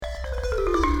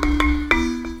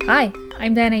Hi,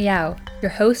 I'm Dana Yao, your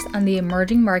host on the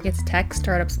Emerging Markets Tech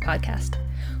Startups podcast.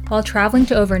 While traveling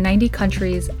to over 90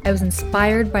 countries, I was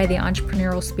inspired by the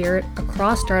entrepreneurial spirit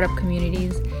across startup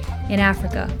communities in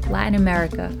Africa, Latin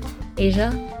America, Asia,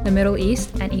 the Middle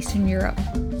East, and Eastern Europe.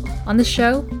 On the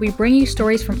show, we bring you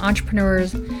stories from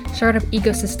entrepreneurs, startup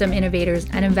ecosystem innovators,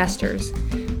 and investors.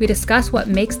 We discuss what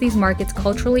makes these markets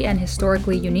culturally and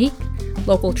historically unique,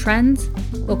 local trends,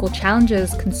 local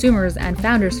challenges consumers and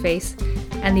founders face,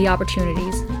 and the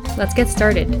opportunities. Let's get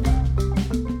started.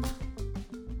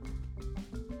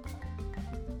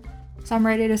 So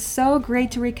Samrit, it is so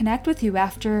great to reconnect with you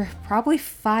after probably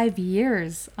 5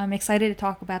 years. I'm excited to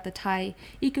talk about the Thai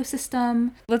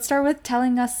ecosystem. Let's start with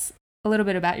telling us a little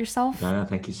bit about yourself.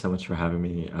 Thank you so much for having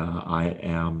me. I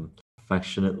am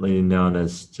affectionately known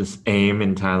as just AIM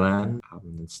in Thailand.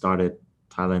 Started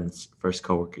Thailand's first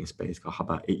co-working space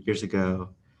about 8 years ago.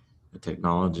 A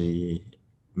technology,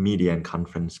 media, and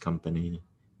conference company,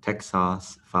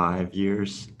 TechSauce, 5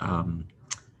 years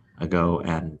ago,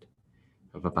 and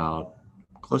have about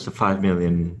close to 5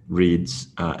 million reads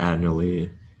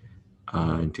annually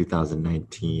in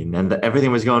 2019. And everything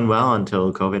was going well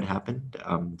until COVID happened.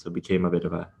 So it became a bit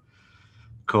of a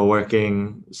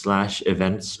co-working /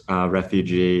 events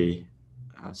refugee,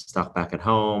 stuck back at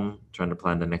home, trying to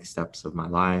plan the next steps of my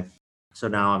life. So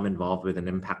now I'm involved with an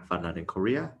impact fund out in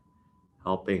Korea,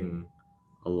 helping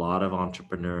a lot of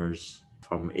entrepreneurs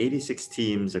from 86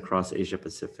 teams across Asia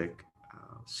Pacific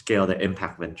scale their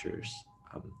impact ventures.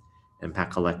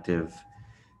 Impact Collective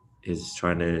is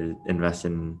trying to invest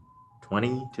in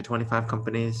 20 to 25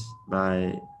 companies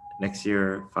by next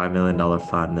year, $5 million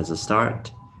fund as a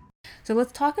start. So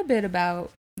let's talk a bit about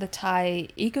the Thai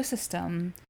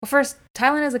ecosystem. Well, first,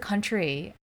 Thailand as a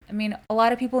country. I mean, a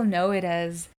lot of people know it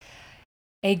as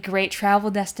a great travel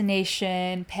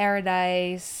destination,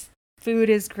 paradise.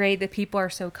 Food is great, the people are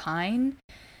so kind.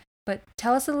 But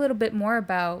tell us a little bit more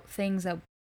about things that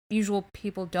usual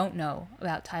people don't know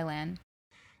about Thailand.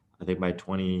 I think by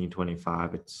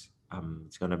 2025, it's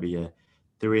going to be a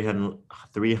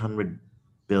 $300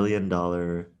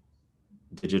 billion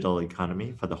digital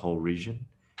economy for the whole region.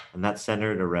 And that's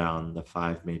centered around the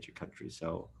 5 major countries.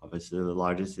 So obviously the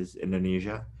largest is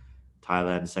Indonesia,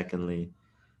 Thailand, secondly,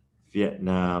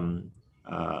 Vietnam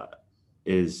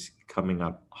is coming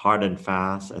up hard and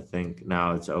fast. I think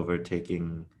now it's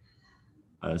overtaking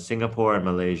Singapore and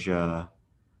Malaysia.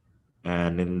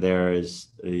 And then there is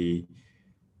the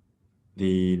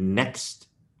next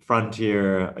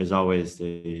frontier is always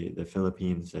the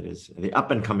Philippines, that is the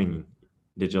up and coming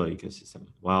digital ecosystem.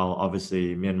 While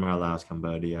obviously Myanmar, Laos,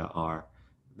 Cambodia are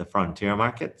the frontier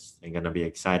markets, they're going to be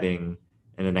exciting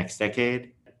in the next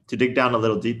decade. To dig down a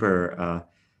little deeper,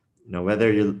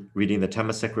 whether you're reading the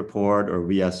Temasek report or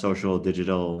via Social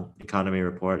Digital Economy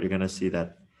report, you're going to see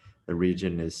that the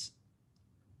region is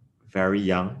very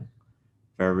young,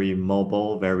 very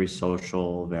mobile, very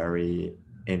social, very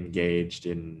engaged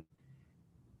in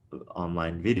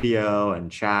online video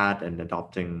and chat and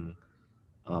adopting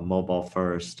mobile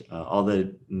first, all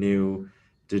the new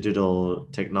digital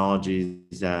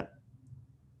technologies that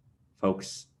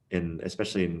folks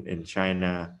especially in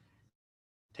China,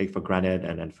 take for granted,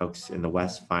 and then folks in the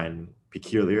West find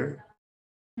peculiar.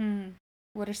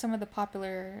 What are some of the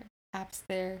popular apps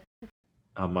there?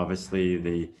 Obviously,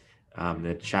 the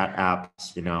chat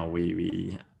apps.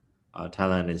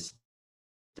 Thailand is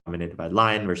dominated by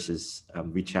Line versus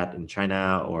WeChat in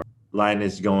China, or Line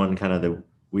is going kind of the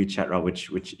WeChat route,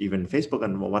 which even Facebook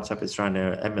and WhatsApp is trying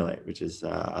to emulate, which is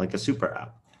like a super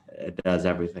app. It does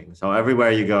everything. So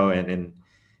everywhere you go in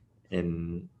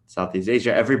Southeast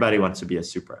Asia, everybody wants to be a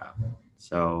super app.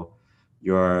 So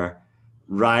your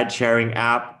ride sharing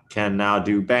app can now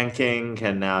do banking,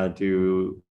 can now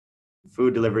do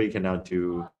food delivery, can now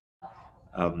do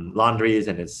laundries,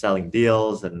 and it's selling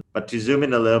deals. But to zoom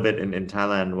in a little bit in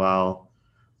Thailand, while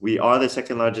we are the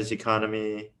second largest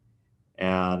economy,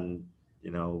 and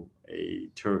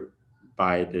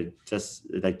by the just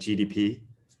like GDP,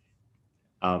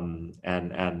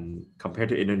 and compared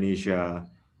to Indonesia,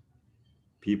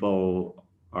 people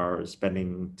are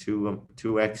spending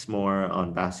 2x more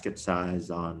on basket size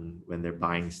on when they're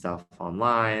buying stuff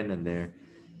online, and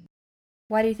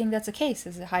Why do you think that's the case?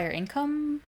 Is it higher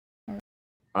income?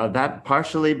 that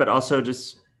partially, but also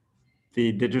just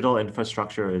the digital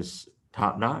infrastructure is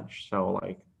top notch. So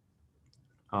like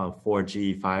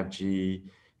 4G, 5G,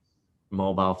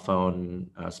 mobile phone,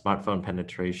 smartphone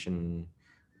penetration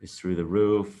is through the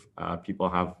roof. People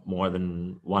have more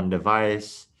than one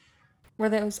device. Were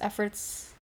those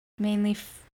efforts mainly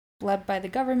led by the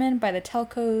government, by the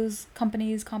telcos,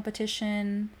 companies,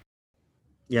 competition?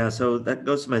 Yeah, so that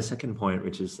goes to my second point,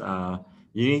 which is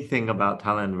unique thing about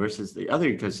Thailand versus the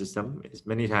other ecosystem is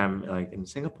many times like in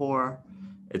Singapore,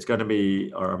 it's going to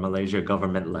be or Malaysia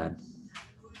government led.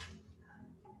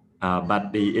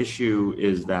 But the issue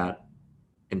is that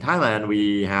in Thailand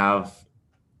we have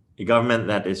a government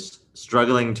that is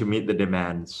struggling to meet the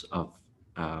demands of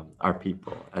our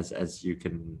people, as you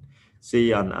can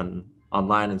see on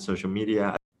online and social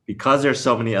media. Because there's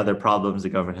so many other problems the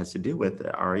government has to deal with,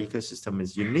 our ecosystem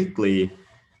is uniquely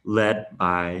led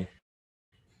by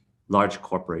large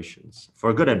corporations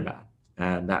for good and bad.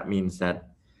 And that means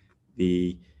that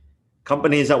the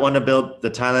companies that want to build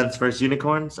the Thailand's first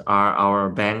unicorns are our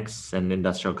banks and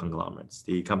industrial conglomerates.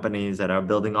 The companies that are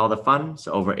building all the funds,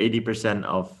 over 80%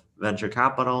 of venture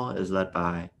capital is led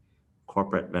by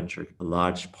corporate venture. A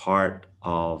large part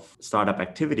of startup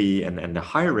activity and the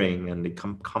hiring and the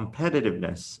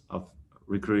competitiveness of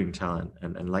recruiting talent.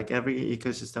 And like every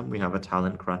ecosystem, we have a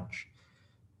talent crunch,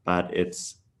 but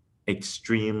it's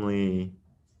extremely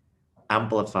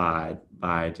amplified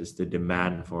by just the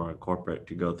demand for a corporate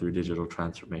to go through digital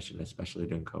transformation, especially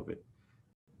during COVID.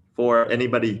 For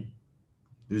anybody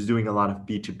who's doing a lot of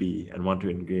B2B and want to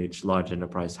engage large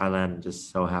enterprise, Thailand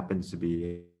just so happens to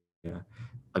be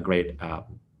a great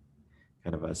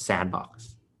kind of a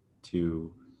sandbox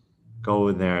to go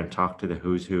in there and talk to the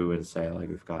who's who and say, like,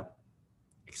 we've got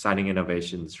exciting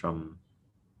innovations from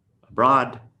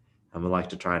abroad and we'd like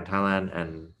to try in Thailand,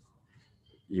 and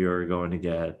you're going to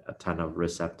get a ton of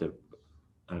receptive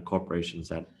corporations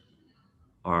that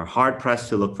are hard pressed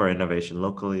to look for innovation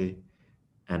locally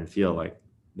and feel like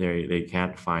they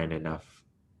can't find enough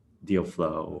deal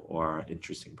flow or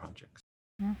interesting projects.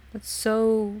 Yeah, that's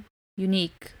so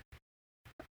unique.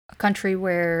 A country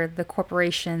where the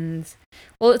corporations,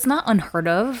 well, it's not unheard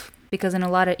of because in a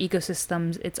lot of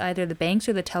ecosystems, it's either the banks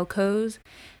or the telcos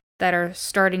that are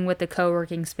starting with the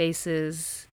co-working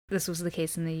spaces. This was the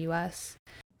case in the US.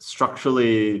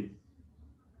 Structurally,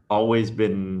 always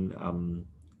been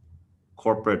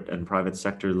corporate and private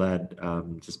sector led,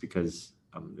 just because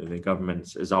the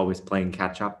government is always playing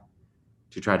catch up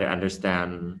to try to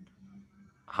understand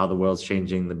how the world's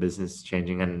changing, the business is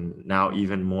changing, and now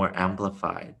even more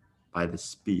amplified by the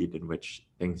speed in which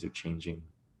things are changing,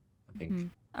 I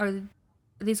think. Are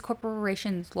these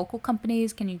corporations local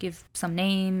companies? Can you give some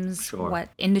names? Sure. What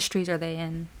industries are they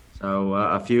in? So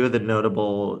a few of the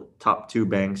notable top two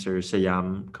banks are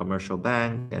Siam Commercial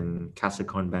Bank and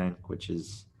Kasakon Bank, which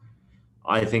is,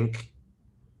 I think,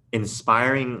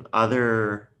 inspiring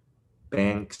other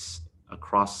banks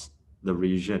across the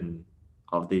region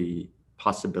of the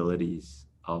possibilities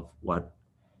of what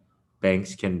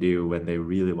banks can do when they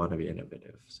really want to be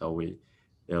innovative. So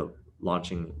they're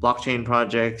launching blockchain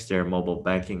projects. Their mobile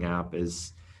banking app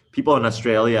is, people in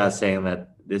Australia are saying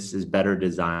that this is better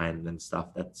designed than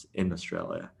stuff that's in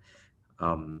Australia.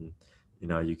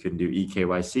 You can do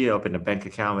eKYC, open a bank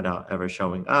account without ever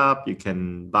showing up. You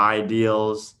can buy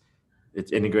deals.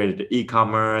 It's integrated to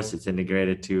e-commerce. It's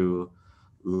integrated to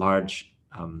large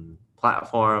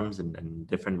platforms and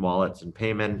different wallets and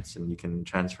payments, and you can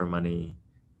transfer money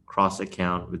cross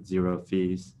account with zero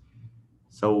fees.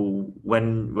 So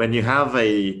when you have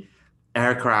a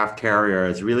aircraft carrier,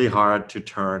 it's really hard to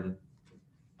turn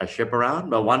a ship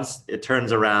around, but once it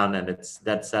turns around and it's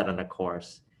dead set on a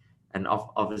course, and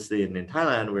obviously in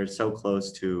Thailand we're so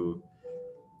close to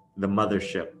the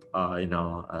mothership.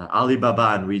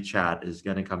 Alibaba and WeChat is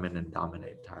going to come in and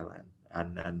dominate Thailand.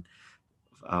 And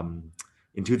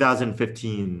in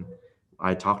 2015,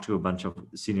 I talked to a bunch of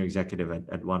senior executive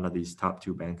at one of these top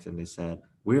two banks, and they said,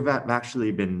 we've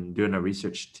actually been doing a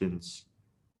research since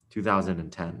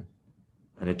 2010.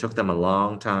 And it took them a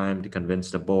long time to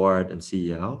convince the board and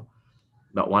CEO.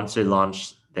 But once they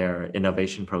launched their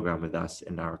innovation program with us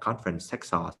in our conference,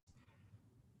 TechSauce,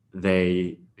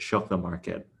 they shook the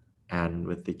market. And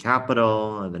with the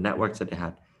capital and the networks that they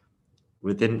had,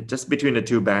 just between the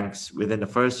two banks, within the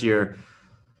first year,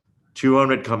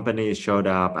 200 companies showed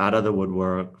up out of the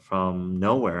woodwork from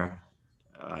nowhere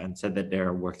and said that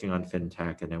they're working on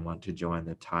fintech and they want to join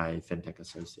the Thai Fintech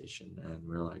Association. And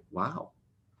we're like, wow,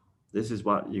 this is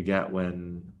what you get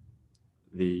when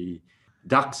the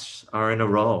ducks are in a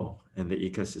row in the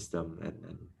ecosystem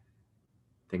and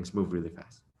things move really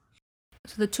fast.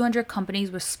 So the 200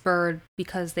 companies were spurred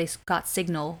because they got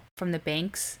signal from the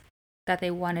banks that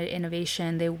they wanted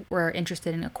innovation. They were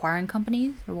interested in acquiring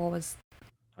companies, or what was?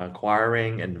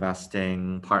 Acquiring,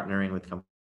 investing, partnering with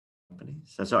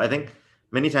companies. So I think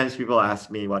many times people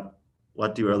ask me what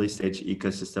do early stage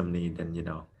ecosystem need, and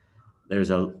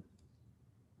there's a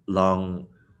long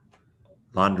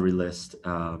laundry list.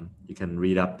 You can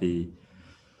read up the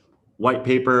white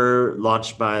paper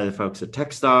launched by the folks at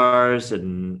Techstars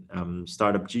and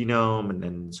Startup Genome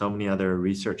and so many other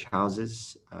research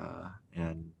houses.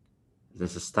 And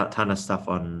there's a ton of stuff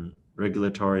on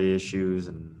regulatory issues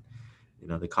and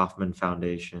the Kauffman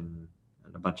Foundation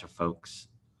and a bunch of folks.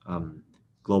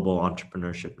 Global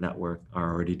Entrepreneurship Network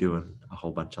are already doing a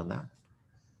whole bunch on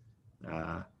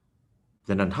that.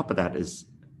 Then on top of that is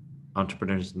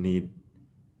entrepreneurs need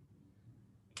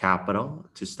capital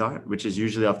to start, which is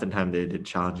usually oftentimes the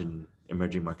challenge in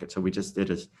emerging markets. So we just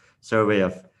did a survey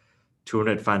of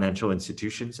 200 financial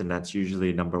institutions, and that's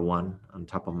usually number one on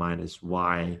top of mind is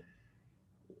why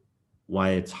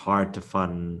it's hard to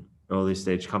fund early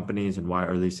stage companies and why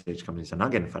early stage companies are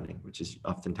not getting funding, which is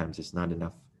oftentimes it's not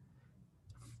enough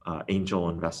angel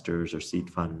investors or seed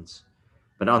funds.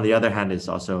 But on the other hand, it's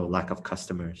also lack of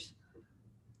customers.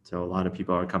 So a lot of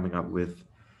people are coming up with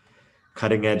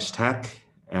cutting edge tech,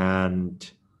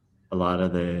 and a lot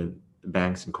of the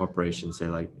banks and corporations say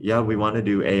like, yeah, we want to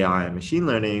do AI and machine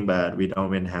learning, but we don't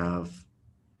even have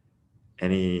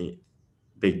any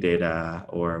big data,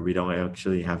 or we don't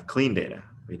actually have clean data.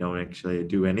 We don't actually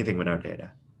do anything with our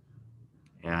data.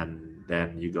 And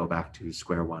then you go back to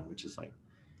square one, which is like,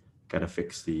 gotta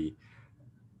fix the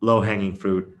low-hanging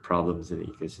fruit problems in the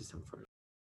ecosystem first.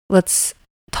 Let's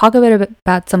talk a bit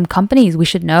about some companies we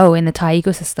should know in the Thai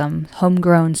ecosystem,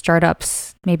 homegrown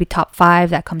startups, maybe top 5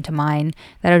 that come to mind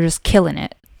that are just killing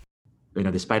it.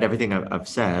 Despite everything I've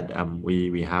said,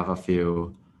 we have a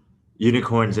few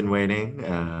unicorns in waiting,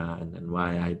 and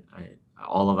why I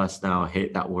all of us now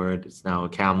hate that word. It's now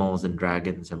camels and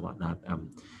dragons and whatnot.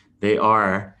 They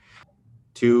are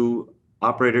 2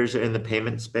 operators in the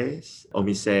payment space,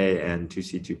 Omise and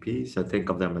 2C2P. So think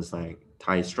of them as like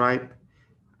Thai Stripe,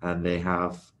 and they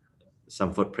have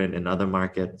some footprint in other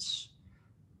markets,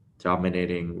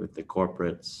 dominating with the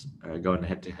corporates, going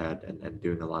head to head and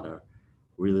doing a lot of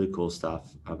really cool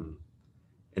stuff.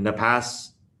 In the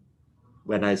past,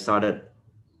 when I started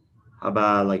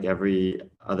Haba, like every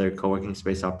other co-working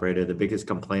space operator, the biggest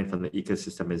complaint from the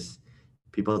ecosystem is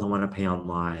people don't want to pay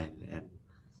online, and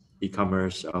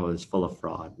e-commerce is full of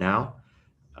fraud. Now,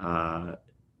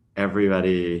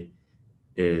 everybody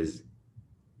is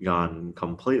gone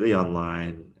completely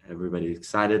online. Everybody's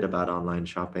excited about online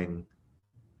shopping,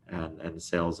 and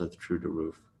sales are through the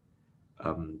roof.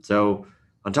 So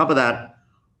on top of that,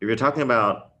 if you're talking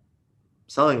about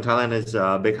selling, Thailand is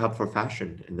a big hub for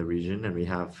fashion in the region, and we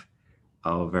have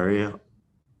our very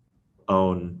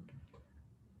own,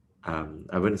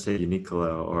 I wouldn't say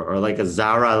Uniqlo or like a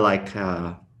Zara like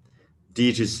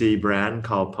D2C brand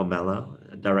called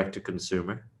Pomelo, direct to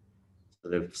consumer. So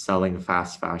they're selling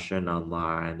fast fashion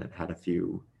online and had a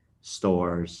few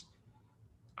stores,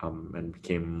 and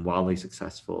became wildly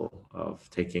successful of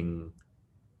taking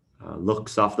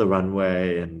looks off the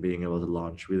runway and being able to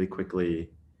launch really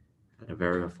quickly at a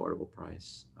very affordable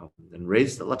price, and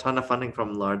raised a ton of funding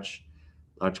from large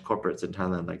corporates in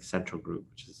Thailand like Central Group,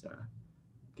 which is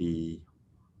the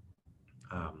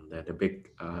big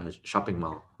shopping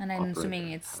mall. And I'm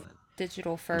assuming it's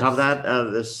digital first. On top of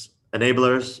that, there's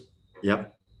enablers.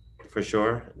 Yep, for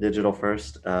sure, digital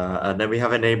first. And then we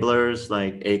have enablers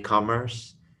like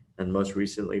e-commerce, and most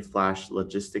recently Flash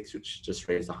Logistics, which just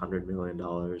raised $100 million.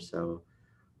 So,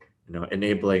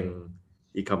 enabling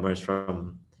e-commerce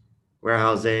from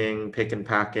warehousing, pick and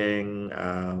packing,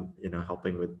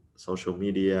 helping with social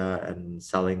media and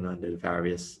selling on the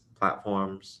various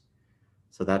platforms.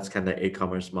 So that's kind of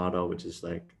e-commerce model, which is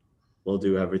like, we'll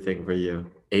do everything for you.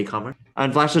 E-commerce.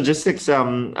 And Flash Logistics,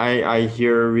 I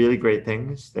hear really great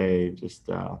things. They just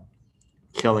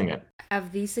killing it.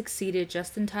 Have these succeeded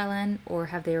just in Thailand, or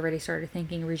have they already started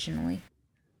thinking regionally?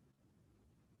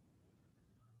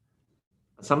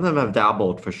 Some of them have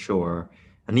dabbled for sure.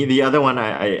 And the other one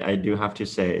I do have to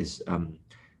say is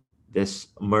this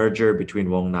merger between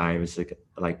Wong Nai, which is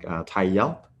like Thai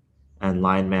Yelp, and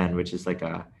Lineman, which is like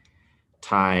a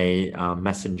Thai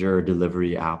messenger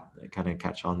delivery app that kind of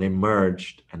catch on. They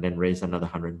merged and then raised another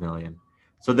 100 million.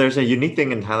 So there's a unique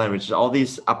thing in Thailand, which is all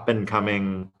these up and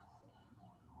coming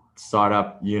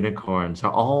startup unicorns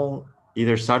are all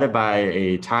either started by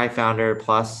a Thai founder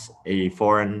plus a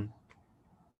foreign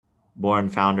born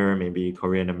founder, maybe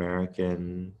Korean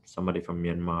American, somebody from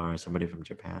Myanmar, somebody from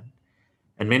Japan.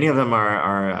 And many of them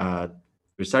are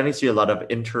we're starting to see a lot of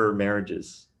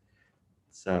intermarriages.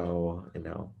 So,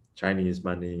 Chinese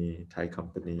money, Thai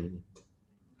company,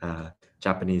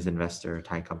 Japanese investor,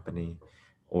 Thai company,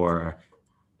 or,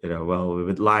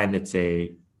 with Line, it's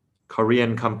a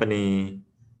Korean company,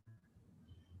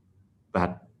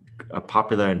 but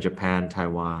popular in Japan,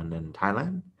 Taiwan, and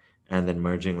Thailand, and then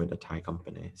merging with a Thai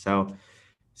company. So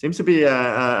seems to be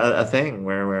a thing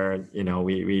where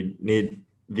we need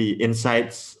the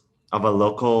insights of a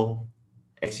local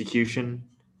execution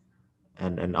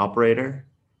and an operator,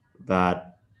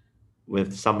 but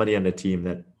with somebody on the team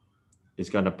that is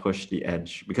going to push the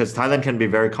edge, because Thailand can be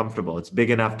very comfortable. It's big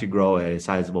enough to grow a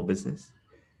sizable business,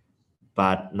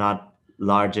 but not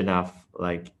large enough,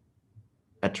 like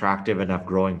attractive enough,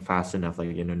 growing fast enough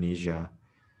like Indonesia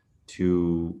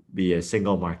to be a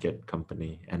single market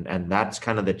company. And that's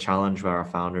kind of the challenge where our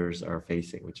founders are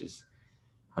facing, which is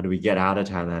how do we get out of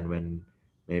Thailand when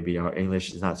maybe our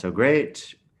English is not so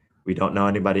great, we don't know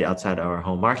anybody outside our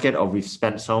home market, or we've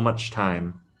spent so much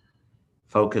time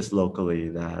focused locally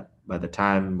that by the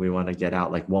time we want to get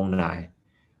out, like Wong Nai,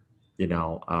 you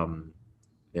know,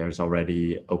 there's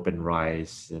already Open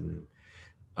Rice and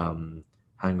um,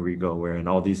 Hungry Goer and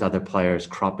all these other players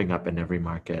cropping up in every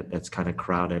market. That's kind of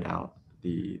crowded out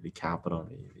the capital,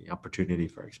 the opportunity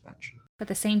for expansion. But at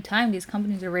the same time, these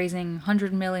companies are raising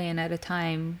 100 million at a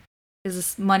time. Is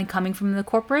this money coming from the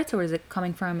corporates or is it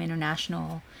coming from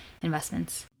international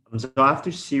investments? So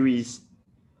after Series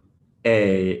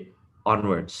A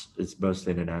onwards, it's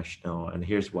mostly international, and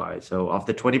here's why. So of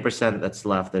the 20% that's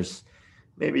left, there's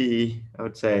maybe I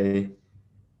would say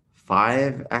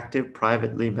 5 active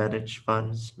privately managed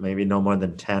funds, maybe no more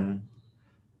than 10.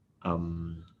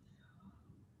 Um,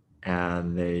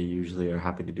 and they usually are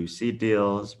happy to do seed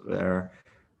deals. Where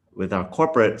with our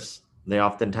corporates, they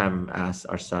oftentimes ask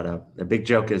our startup. The big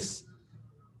joke is,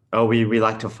 "Oh, we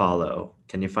like to follow.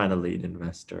 Can you find a lead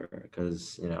investor?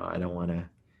 Because I don't want to,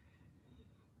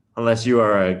 unless you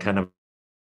are a kind of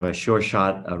a sure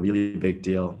shot, a really big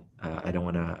deal. I don't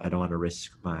want to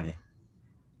risk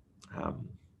um,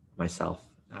 myself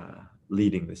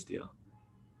leading this deal."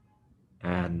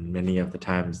 And many of the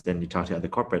times, then you talk to other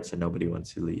corporates, and nobody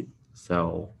wants to lead.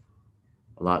 So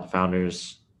a lot of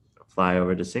founders fly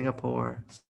over to Singapore,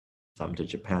 some to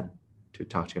Japan to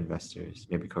talk to investors,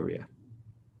 maybe Korea.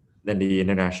 Then the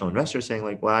international investors saying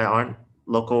like, why aren't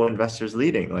local investors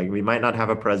leading? Like we might not have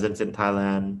a presence in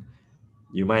Thailand.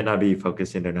 You might not be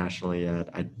focused internationally yet.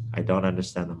 I don't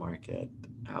understand the market.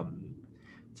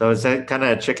 So it's a kind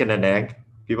of chicken and egg.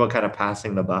 People kind of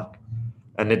passing the buck.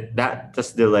 And that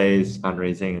just delays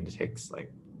fundraising, and it takes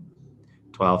like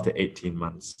 12 to 18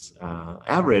 months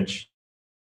average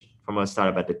from a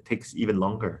startup, but it takes even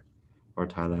longer for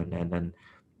Thailand.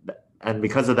 And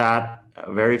because of that,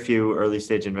 very few early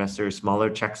stage investors, smaller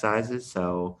check sizes.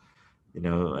 So,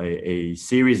 a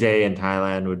Series A in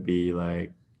Thailand would be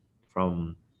like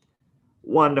from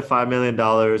 $1 to $5 million,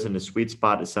 and the sweet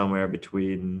spot is somewhere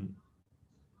between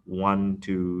 1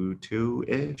 to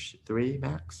 2-ish, 3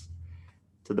 max.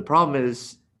 So the problem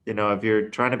is, if you're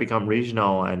trying to become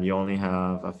regional and you only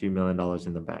have a few $1 million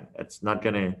in the bank, it's not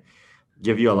going to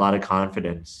give you a lot of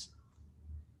confidence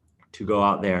to go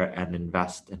out there and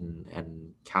invest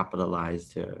and capitalize,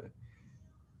 to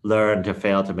learn, to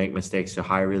fail, to make mistakes, to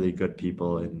hire really good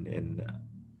people in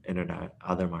internet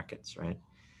other markets, right?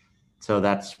 So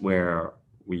that's where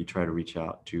we try to reach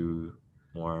out to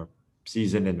more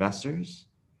seasoned investors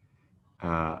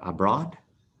abroad.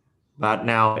 But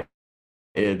now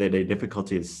the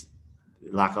difficulty is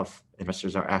lack of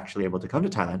investors are actually able to come to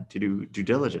Thailand to do due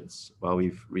diligence. Well,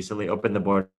 we've recently opened the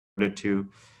border to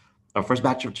our first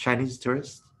batch of Chinese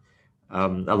tourists. A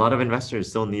lot of investors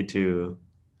still need to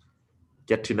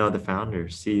get to know the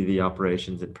founders, see the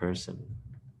operations in person,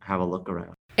 have a look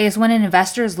around. I guess when an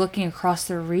investor is looking across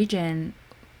the region,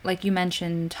 like you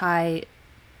mentioned,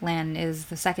 Thailand is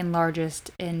the second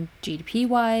largest in GDP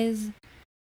wise.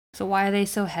 So why are they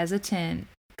so hesitant?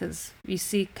 Because you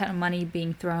see kind of money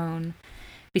being thrown,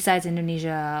 besides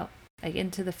Indonesia, like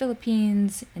into the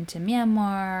Philippines, into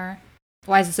Myanmar.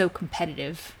 Why is it so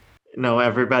competitive?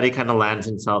 Everybody kind of lands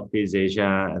in Southeast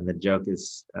Asia, and the joke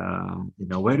is,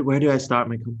 where do I start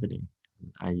my company?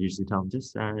 I usually tell them,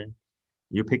 just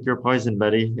you pick your poison,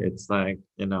 buddy. It's like,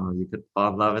 you could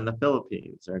fall in love in the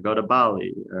Philippines or go to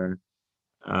Bali, or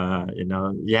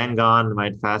Yangon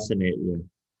might fascinate you,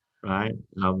 right?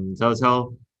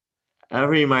 So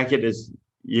every market is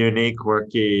unique,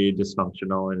 quirky,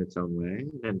 dysfunctional in its own way,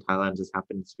 and Thailand just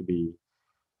happens to be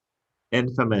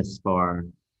infamous for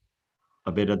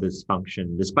a bit of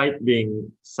dysfunction, despite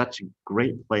being such a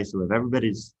great place to live.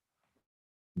 Everybody's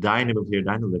dying to move here,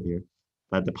 dying to live here,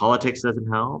 but the politics doesn't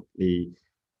help. The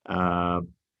uh,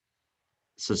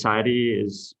 society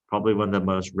is probably one of the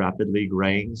most rapidly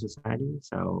graying societies.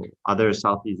 So other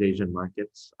Southeast Asian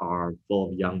markets are full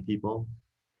of young people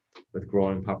with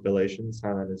growing populations.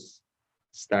 Thailand is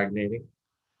stagnating,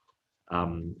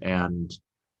 and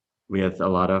we have a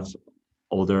lot of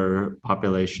older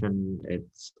population.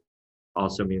 It's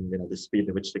also means the speed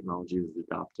at which technology is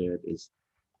adopted is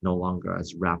no longer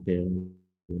as rapid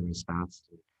or as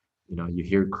fast. You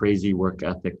hear crazy work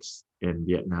ethics in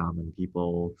Vietnam and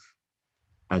people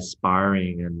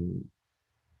aspiring and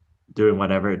doing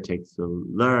whatever it takes to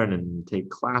learn and take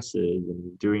classes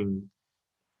and doing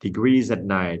degrees at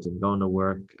night and going to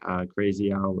work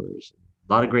crazy hours.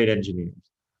 A lot of great engineers.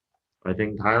 I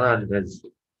think Thailand has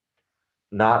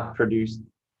not produced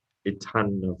a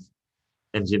ton of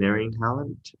engineering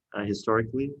talent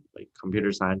historically. Like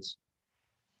computer science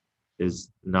is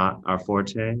not our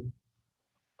forte.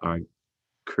 Our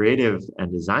creative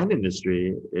and design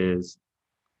industry is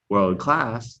world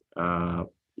class.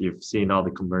 You've seen all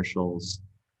the commercials.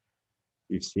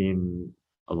 You've seen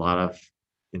a lot of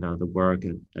the work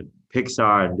at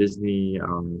Pixar and Disney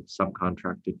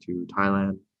subcontracted to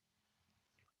Thailand.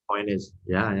 Point is,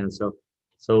 yeah.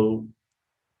 So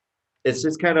it's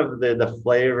just kind of the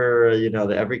flavor.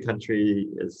 That every country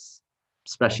is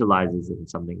specializes in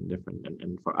something different,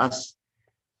 and for us,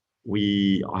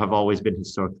 we have always been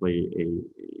historically a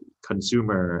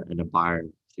consumer and a buyer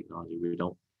of technology.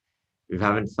 We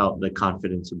haven't felt the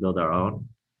confidence to build our own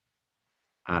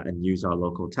and use our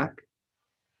local tech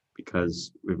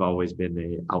because we've always been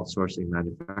a outsourcing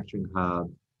manufacturing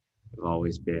hub. We've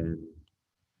always been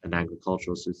an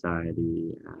agricultural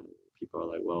society. And people are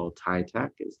like, well, Thai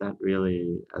tech, is that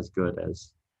really as good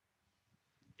as,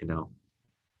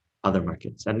 other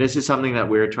markets? And this is something that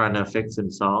we're trying to fix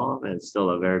and solve. And it's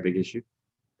still a very big issue.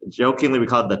 Jokingly, we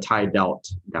call it the Thai doubt.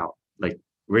 Like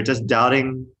we're just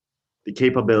doubting the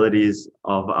capabilities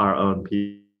of our own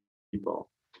people,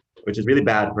 which is really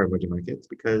bad for emerging markets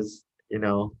because,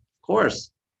 of course,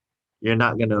 you're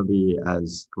not going to be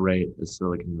as great as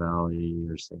Silicon Valley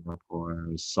or Singapore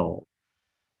or Seoul.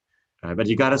 But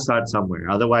you got to start somewhere.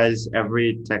 Otherwise,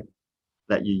 every tech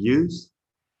that you use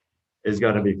is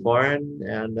going to be foreign.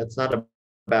 And that's not a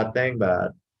bad thing,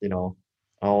 but,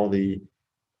 all the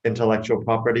intellectual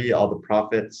property, all the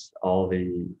profits, all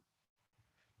the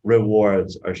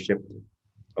rewards are shipped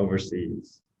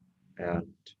overseas. And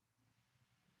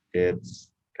it's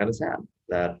kind of sad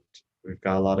that we've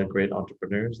got a lot of great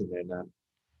entrepreneurs and they're not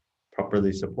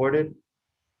properly supported.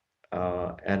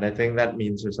 And I think that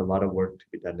means there's a lot of work to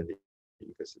be done in the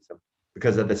ecosystem.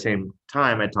 Because at the same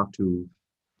time, I talk to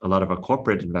a lot of our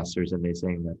corporate investors and they're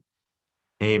saying that,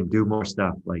 hey, do more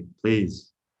stuff. Like,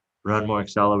 please run more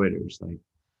accelerators. Like,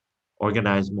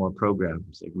 organize more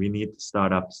programs. Like, we need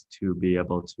startups to be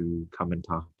able to come and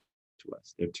talk to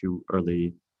us. They're too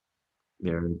early.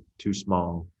 They're too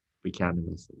small. We can't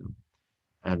invest in them.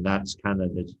 And that's kind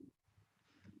of the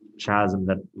chasm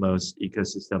that most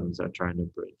ecosystems are trying to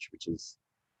bridge, which is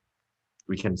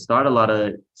we can start a lot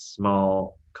of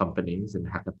small companies and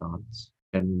hackathons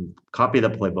and copy the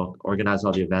playbook, organize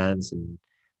all the events and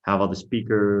have all the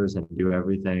speakers and do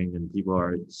everything. And people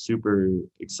are super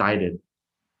excited.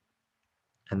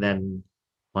 And then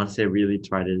once they really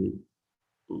try to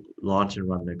launch and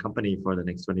run their company for the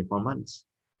next 24 months,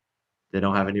 they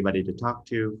don't have anybody to talk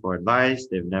to for advice.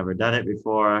 They've never done it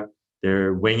before.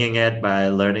 They're winging it by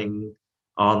learning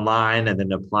online and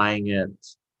then applying it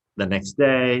the next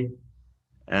day.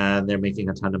 And they're making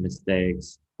a ton of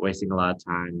mistakes, wasting a lot of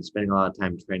time, spending a lot of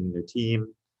time training their team.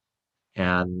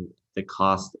 And the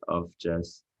cost of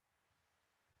just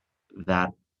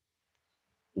that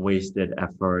wasted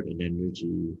effort and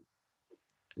energy,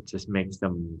 it just makes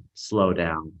them slow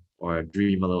down or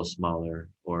dream a little smaller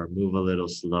or move a little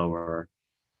slower,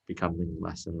 becoming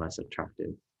less and less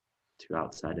attractive to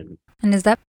outside investors. And is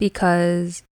that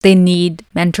because they need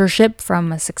mentorship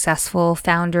from a successful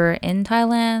founder in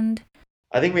Thailand?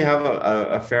 I think we have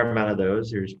a fair amount of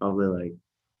those. There's probably like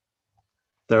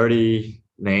 30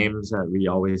 names that we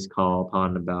always call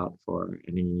upon about for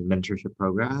any mentorship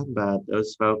program, but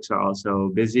those folks are also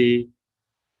busy,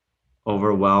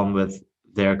 overwhelmed with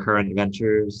their current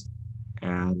ventures,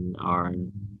 and are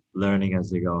learning as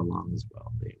they go along as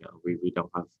well. We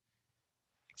don't have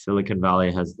Silicon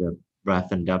Valley has the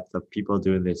breadth and depth of people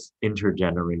doing this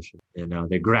intergeneration.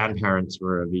 Their grandparents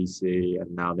were a VC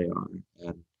and now they are.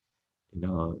 And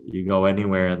you go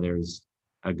anywhere and there's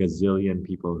a gazillion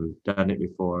people who've done it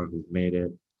before, who've made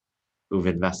it, who've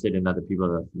invested in other people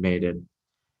that have made it.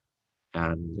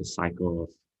 And the cycle of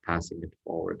passing it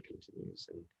forward continues.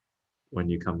 And when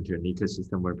you come to an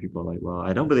ecosystem where people are like, well,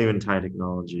 I don't believe in Thai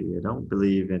technology. I don't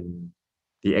believe in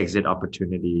the exit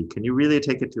opportunity. Can you really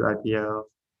take it to IPO?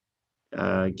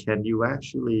 Can you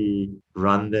actually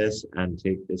run this and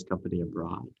take this company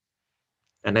abroad?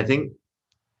 And I think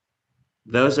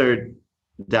those are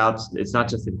doubts. It's not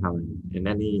just in Thailand. In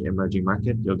any emerging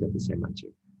market, you'll get the same answer.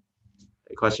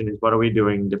 the question is, what are we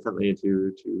doing differently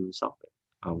to solve it?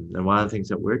 And one of the things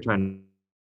that we're trying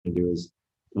to do is,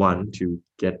 one, to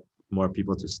get more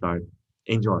people to start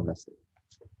angel investing.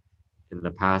 In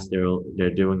the past, they're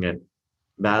doing it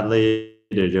badly.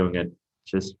 They're doing it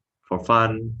just for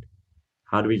fun.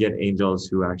 How do we get angels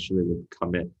who actually would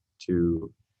commit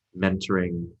to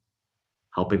mentoring,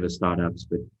 helping the startups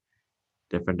with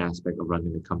different aspects of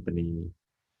running the company,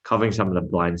 covering some of the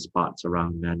blind spots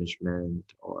around management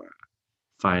or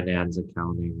finance,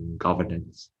 accounting,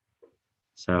 governance.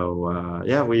 So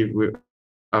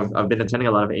I've been attending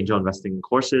a lot of angel investing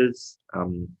courses.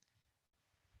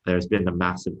 There's been a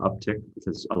massive uptick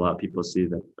because a lot of people see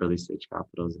that early stage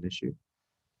capital is an issue.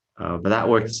 But that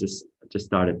work just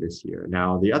started this year.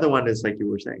 Now the other one is, like you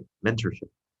were saying, mentorship.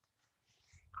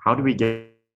 How do we get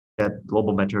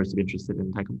global mentors to be interested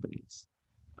in Thai companies?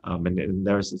 And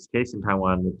there's this case in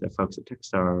Taiwan with the folks at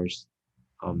Techstars,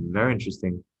 very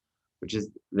interesting, which is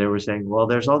they were saying, well,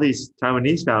 there's all these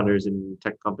Taiwanese founders in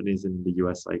tech companies in the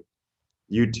US, like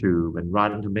YouTube and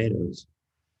Rotten Tomatoes.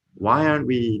 Why aren't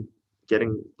we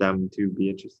getting them to be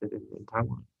interested in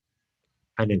Taiwan?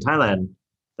 And in Thailand,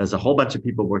 there's a whole bunch of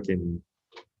people working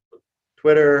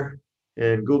Twitter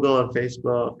and Google and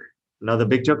Facebook. Now the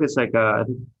big joke is like, I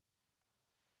think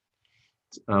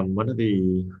one of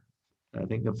the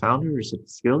founders of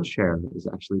Skillshare is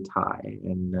actually Thai,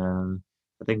 and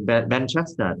I think Ben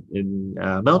Chestnut in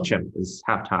MailChimp is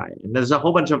half Thai, and there's a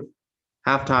whole bunch of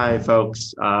half Thai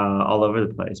folks all over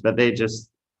the place, but they just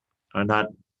are not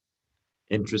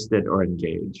interested or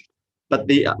engaged. But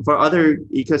for other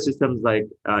ecosystems, like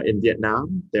in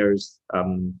Vietnam, there's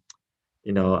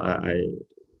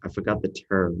I forgot the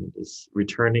term. It's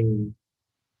returning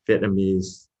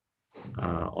Vietnamese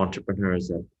entrepreneurs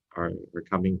that are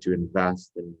coming to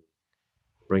invest and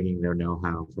bringing their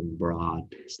know-how from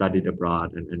abroad, studied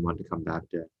abroad, and want to come back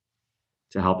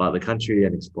to help out the country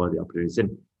and explore the opportunities.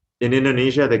 In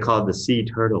Indonesia, they call it the sea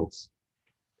turtles.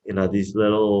 These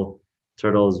little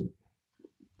turtles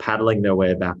paddling their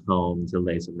way back home to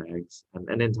lay some eggs.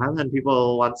 And in Thailand,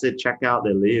 people, once they check out,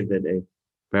 they leave, they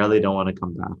barely don't want to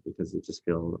come back because they just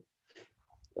feel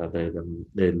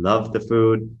they love the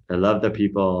food, they love the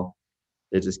people,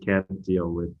 they just can't deal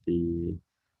with the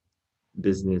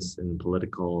business and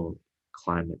political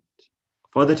climate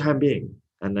for the time being.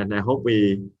 And then I hope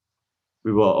we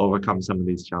will overcome some of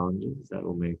these challenges that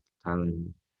will make Thailand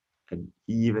an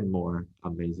even more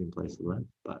amazing place to live.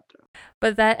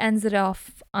 But that ends it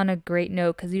off on a great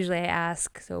note, because usually I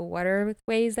ask, so what are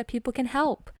ways that people can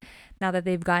help now that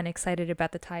they've gotten excited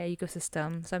about the Thai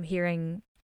ecosystem? So I'm hearing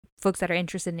folks that are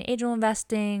interested in angel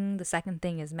investing. The second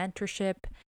thing is mentorship.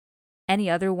 Any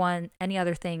other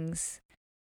things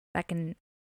that can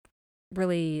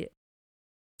really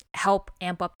help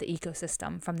amp up the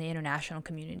ecosystem from the international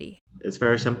community? It's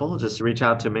very simple. Just reach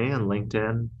out to me on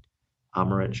LinkedIn.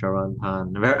 Amarit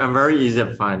Charanpan. I'm very easy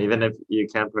to find. Even if you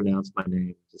can't pronounce my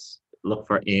name, just look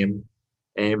for AIM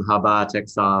Haba,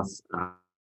 Techsauce.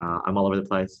 I'm all over the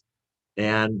place.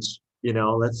 And,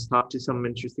 let's talk to some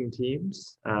interesting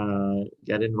teams.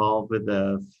 Get involved with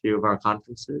a few of our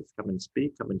conferences. Come and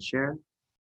speak, come and share.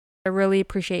 I really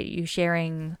appreciate you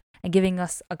sharing and giving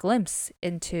us a glimpse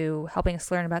into helping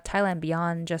us learn about Thailand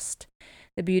beyond just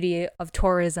the beauty of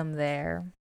tourism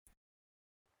there.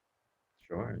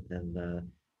 Sure. And to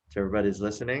everybody's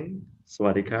listening,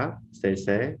 Swadika, stay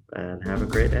safe, and have a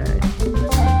great day.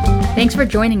 Thanks for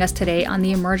joining us today on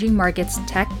the Emerging Markets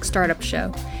Tech Startup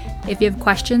Show. If you have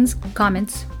questions,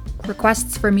 comments,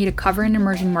 requests for me to cover an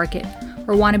emerging market,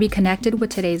 or want to be connected with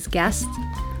today's guests,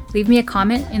 leave me a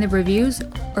comment in the reviews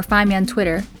or find me on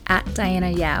Twitter @Diana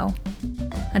Yao.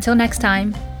 Until next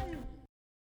time,